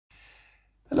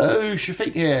Hello,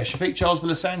 Shafiq here, Shafiq Charles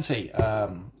Villasanti,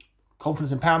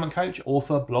 confidence empowerment coach,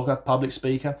 author, blogger, public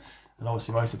speaker, and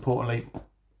obviously most importantly,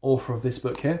 author of this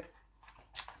book here.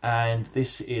 And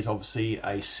this is obviously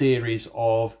a series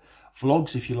of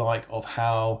vlogs, if you like, of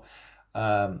how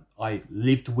I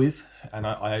lived with and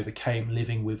I overcame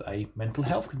living with a mental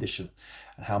health condition,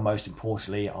 and how most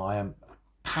importantly I am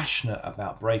passionate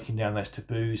about breaking down those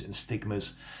taboos and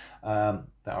stigmas that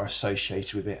are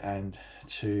associated with it, and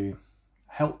to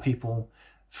help people,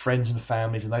 friends and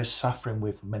families, and those suffering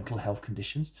with mental health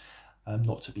conditions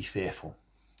not to be fearful.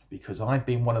 Because I've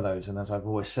been one of those, and as I've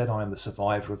always said, I am the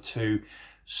survivor of 2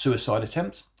 suicide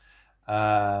attempts.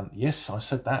 Yes, I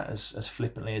said that as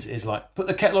flippantly as it is, like, put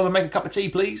the kettle on and make a cup of tea,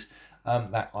 please.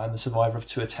 That I'm the survivor of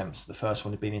 2 attempts. The first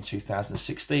one had been in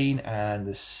 2016, and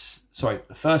the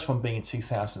first one being in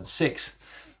 2006,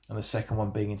 and the second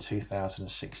one being in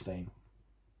 2016.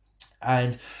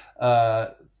 And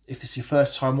if this is your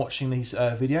first time watching these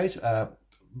videos,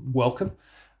 welcome.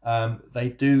 They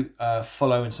do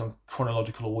follow in some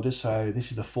chronological order, so this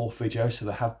is the 4th video, so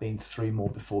there have been 3 more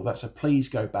before that, so please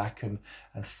go back and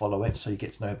follow it so you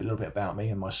get to know a little bit about me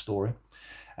and my story.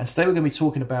 And today we're going to be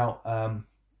talking about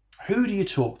who do you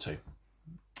talk to?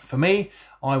 For me,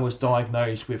 I was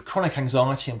diagnosed with chronic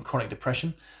anxiety and chronic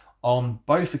depression. On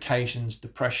both occasions,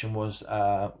 depression was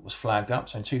flagged up.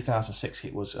 So in 2006,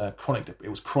 it was chronic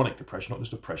depression, not just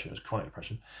depression, it was chronic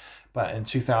depression. But in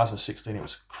 2016, it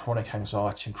was chronic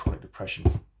anxiety and chronic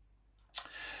depression.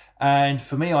 And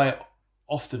for me, I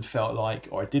often felt like,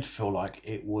 or I did feel like,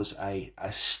 it was a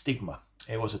stigma.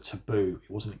 It was a taboo.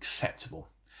 It wasn't acceptable.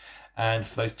 And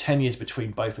for those 10 years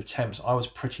between both attempts, I was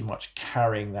pretty much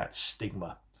carrying that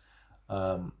stigma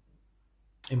in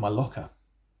my locker.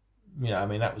 You know, I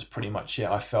mean, that was pretty much it.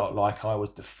 I felt like I was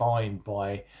defined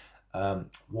by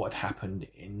what had happened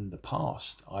in the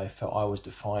past. I felt I was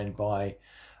defined by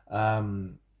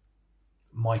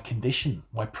my condition,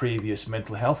 my previous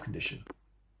mental health condition.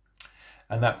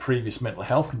 And that previous mental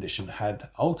health condition had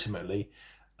ultimately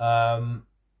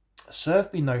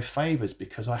served me no favours,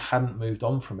 because I hadn't moved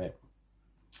on from it,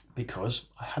 because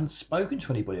I hadn't spoken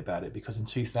to anybody about it. Because in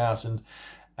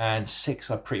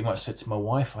 2006, I pretty much said to my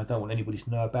wife, I don't want anybody to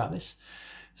know about this.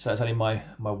 So it's only my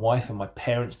wife and my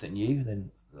parents that knew,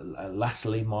 then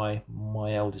latterly my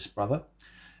eldest brother.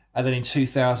 And then in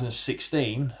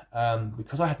 2016,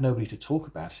 because I had nobody to talk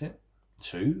about it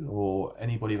to, or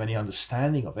anybody of any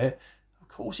understanding of it, of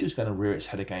course it was going to rear its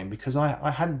head again, because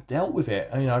I hadn't dealt with it.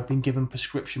 You know, I'd been given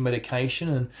prescription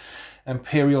medication, and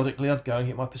periodically I'd go and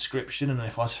get my prescription, and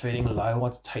if I was feeling low,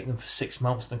 I'd take them for 6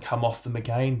 months, then come off them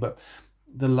again. But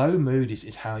the low mood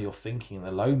is how you're thinking.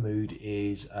 The low mood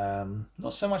is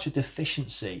not so much a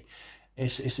deficiency.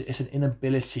 It's an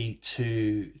inability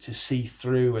to see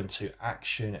through and to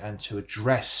action and to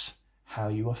address how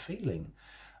you are feeling.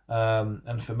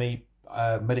 And for me,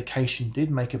 medication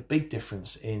did make a big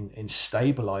difference in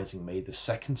stabilizing me the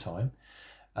second time.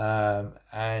 I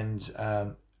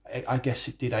guess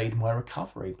it did aid my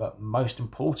recovery. But most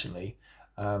importantly,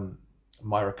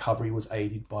 my recovery was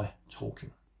aided by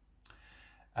talking.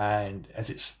 And as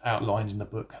it's outlined in the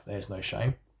book, There's No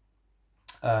Shame,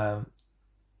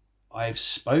 I've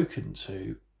spoken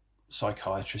to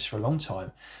psychiatrists for a long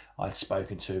time. I'd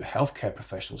spoken to healthcare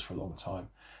professionals for a long time.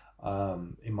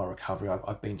 In my recovery,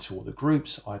 I've been to all the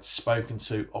groups. I'd spoken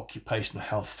to occupational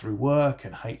health through work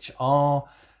and HR,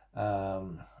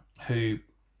 who,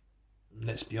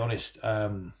 let's be honest,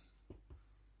 have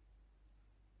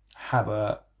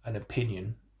an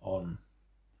opinion on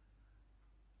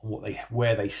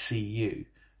where they see you.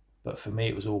 But for me,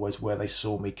 it was always where they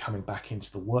saw me coming back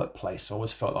into the workplace. So I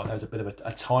always felt like there was a bit of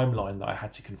a timeline that I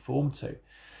had to conform to.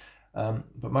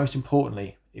 But most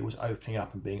importantly, it was opening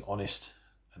up and being honest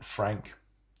and frank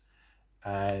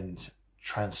and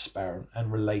transparent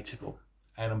and relatable.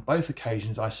 And on both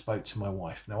occasions, I spoke to my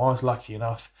wife. Now, I was lucky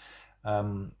enough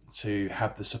to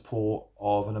have the support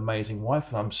of an amazing wife,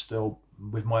 and I'm still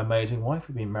with my amazing wife.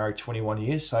 We've been married 21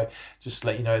 years. So just to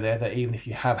let you know there, that even if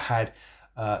you have had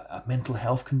a mental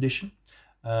health condition,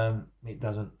 it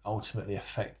doesn't ultimately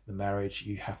affect the marriage.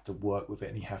 You have to work with it,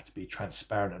 and you have to be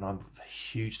transparent. And I'm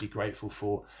hugely grateful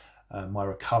for my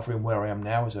recovery and where I am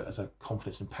now as a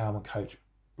confidence empowerment coach,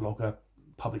 blogger,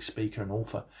 public speaker and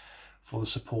author, for the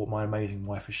support my amazing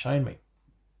wife has shown me.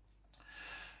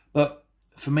 But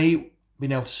for me,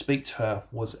 being able to speak to her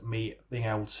was me being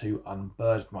able to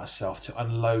unburden myself, to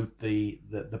unload the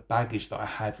baggage that I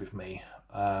had with me,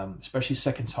 especially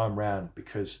second time round,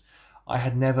 because I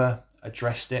had never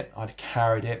addressed it. I'd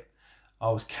carried it.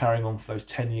 I was carrying on for those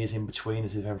 10 years in between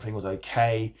as if everything was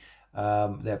okay.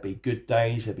 There'll be good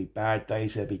days, there'll be bad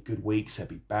days, there'll be good weeks, there'll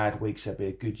be bad weeks, there'll be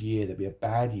a good year, there'll be a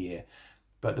bad year.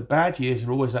 But the bad years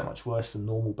are always that much worse than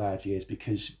normal bad years,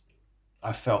 because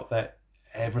I felt that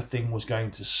everything was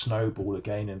going to snowball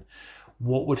again. And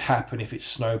what would happen if it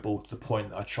snowballed to the point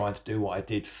that I tried to do what I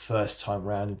did first time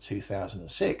round in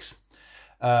 2006?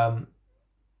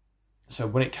 So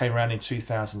when it came around in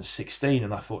 2016,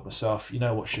 and I thought to myself, you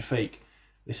know what, Shafiq,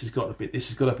 this has got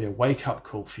to be a wake up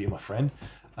call for you, my friend.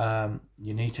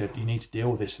 You need to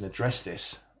deal with this and address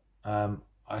this.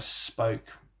 I spoke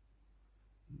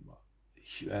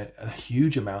a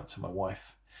huge amount to my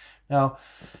wife. Now,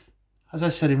 as I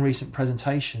said in recent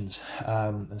presentations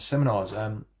and seminars,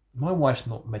 my wife's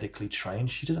not medically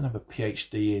trained. She doesn't have a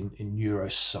PhD in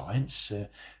neuroscience.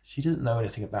 She doesn't know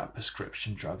anything about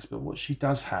prescription drugs. But what she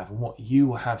does have, and what you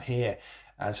will have here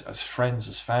as friends,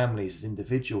 as families, as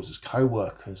individuals, as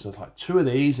co-workers, there's like two of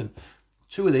these and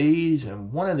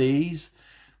one of these,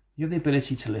 you have the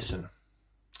ability to listen.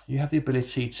 You have the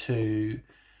ability to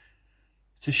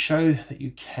show that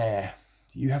you care.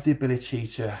 You have the ability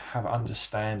to have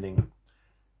understanding.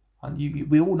 And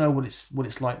we all know what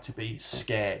it's like to be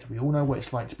scared. We all know what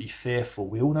it's like to be fearful.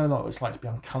 We all know what it's like to be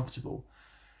uncomfortable.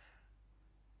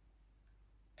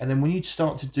 And then when you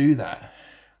start to do that,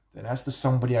 then as there's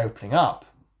somebody opening up,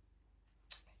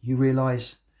 you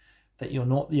realise that you're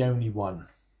not the only one.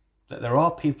 That there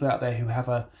are people out there who have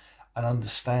an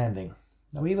understanding.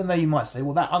 Now, even though you might say,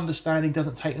 well, that understanding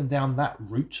doesn't take them down that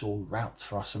route or route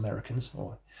for us Americans,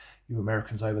 or you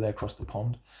Americans over there across the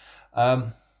pond,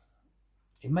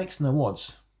 it makes no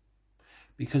odds.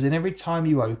 Because in every time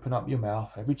you open up your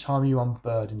mouth, every time you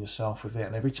unburden yourself with it,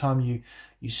 and every time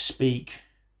you speak,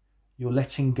 you're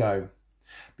letting go.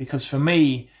 Because for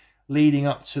me, leading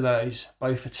up to those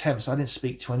both attempts, I didn't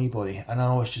speak to anybody, and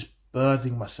I was just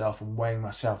burdening myself and weighing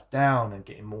myself down and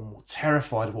getting more and more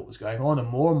terrified of what was going on, and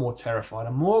more terrified,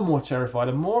 and more terrified,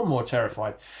 and more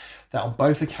terrified, that on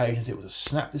both occasions it was a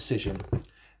snap decision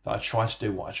that I tried to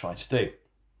do what I tried to do.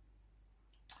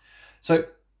 So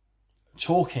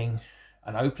talking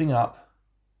and opening up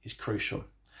is crucial,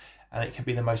 and it can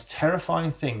be the most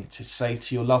terrifying thing to say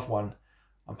to your loved one,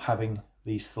 I'm having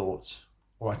these thoughts,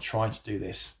 or I tried to do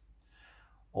this,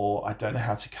 or I don't know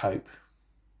how to cope.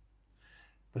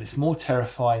 But it's more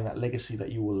terrifying, that legacy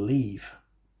that you will leave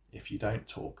if you don't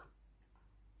talk.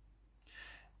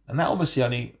 And that obviously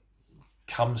only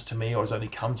comes to me, or has only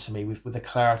come to me with the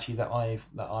clarity that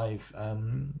I've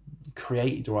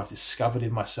created, or I've discovered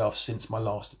in myself since my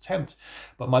last attempt.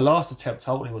 But my last attempt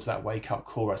ultimately was that wake up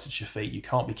call. I said, Shafiq, you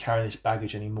can't be carrying this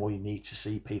baggage anymore. You need to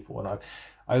see people. And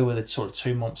over the sort of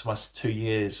 2 months, 2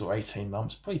 years or 18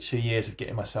 months, probably 2 years of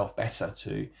getting myself better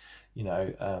to,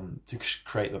 to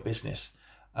create a business.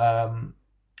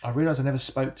 I realised I never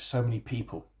spoke to so many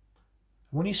people.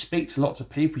 When you speak to lots of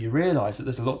people, you realise that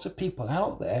there's lots of people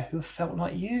out there who have felt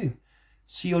like you.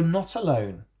 So you're not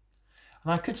alone.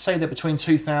 And I could say that between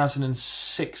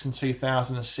 2006 and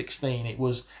 2016, it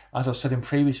was, as I've said in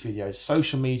previous videos,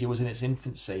 social media was in its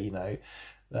infancy.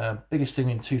 The biggest thing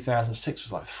in 2006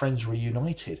 was like Friends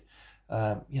Reunited.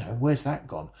 Where's that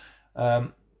gone?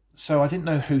 So I didn't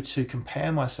know who to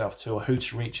compare myself to or who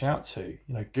to reach out to.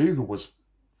 Google was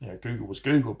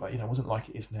Google, but it wasn't like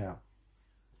it is now.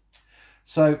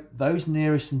 So those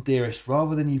nearest and dearest,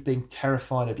 rather than you being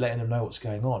terrified of letting them know what's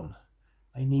going on,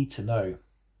 they need to know.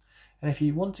 And if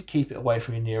you want to keep it away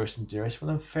from your nearest and dearest, well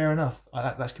then fair enough.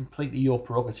 That's completely your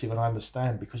prerogative, and I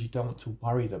understand, because you don't want to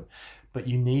worry them. But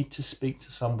you need to speak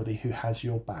to somebody who has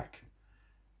your back.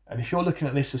 And if you're looking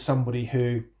at this as somebody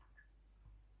who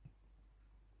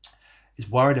is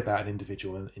worried about an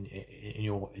individual in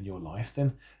your life,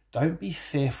 then don't be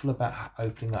fearful about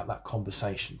opening up that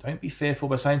conversation. Don't be fearful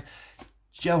by saying,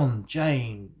 John,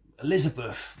 Jane,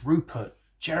 Elizabeth, Rupert,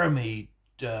 Jeremy,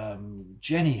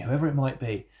 Jenny, whoever it might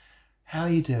be, how are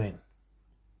you doing?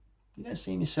 You don't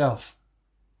see yourself.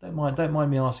 Don't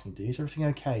mind me asking, is everything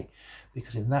okay?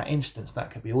 Because in that instance,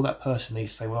 that could be all that person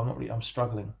needs to say, well, I'm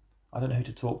struggling. I don't know who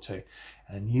to talk to.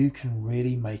 And you can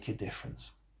really make a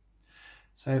difference.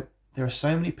 So there are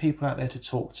so many people out there to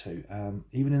talk to.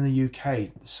 Even in the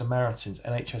UK, the Samaritans,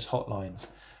 NHS hotlines.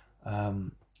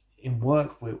 In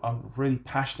work, I'm really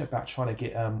passionate about trying to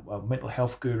get mental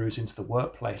health gurus into the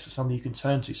workplace. So somebody you can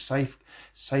turn to, safe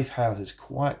houses,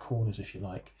 quiet corners, if you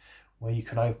like, where you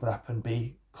can open up and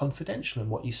be confidential in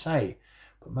what you say.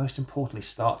 But most importantly,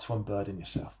 start to unburden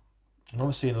yourself. And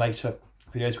obviously in later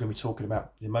videos, we're going to be talking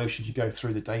about the emotions you go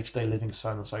through, the day-to-day living, so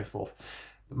on and so forth.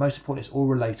 But most importantly, it's all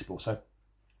relatable. So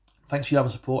thanks for your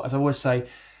love and support. As I always say,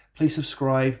 please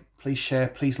subscribe, please share,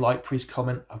 please like, please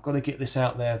comment. I've got to get this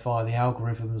out there via the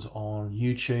algorithms on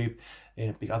YouTube.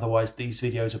 Otherwise, these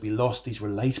videos will be lost. These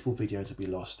relatable videos will be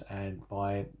lost. And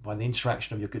by the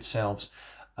interaction of your good selves,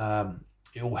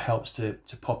 it all helps to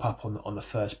pop up on the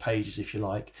first pages, if you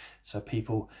like, so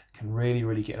people can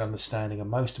really get an understanding, and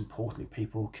most importantly,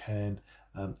 people can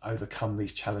overcome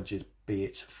these challenges, be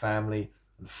it family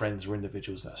and friends or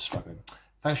individuals that are struggling.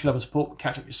 Thanks for your love and support.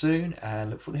 Catch up with you soon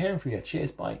and look forward to hearing from you.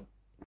 Cheers, bye.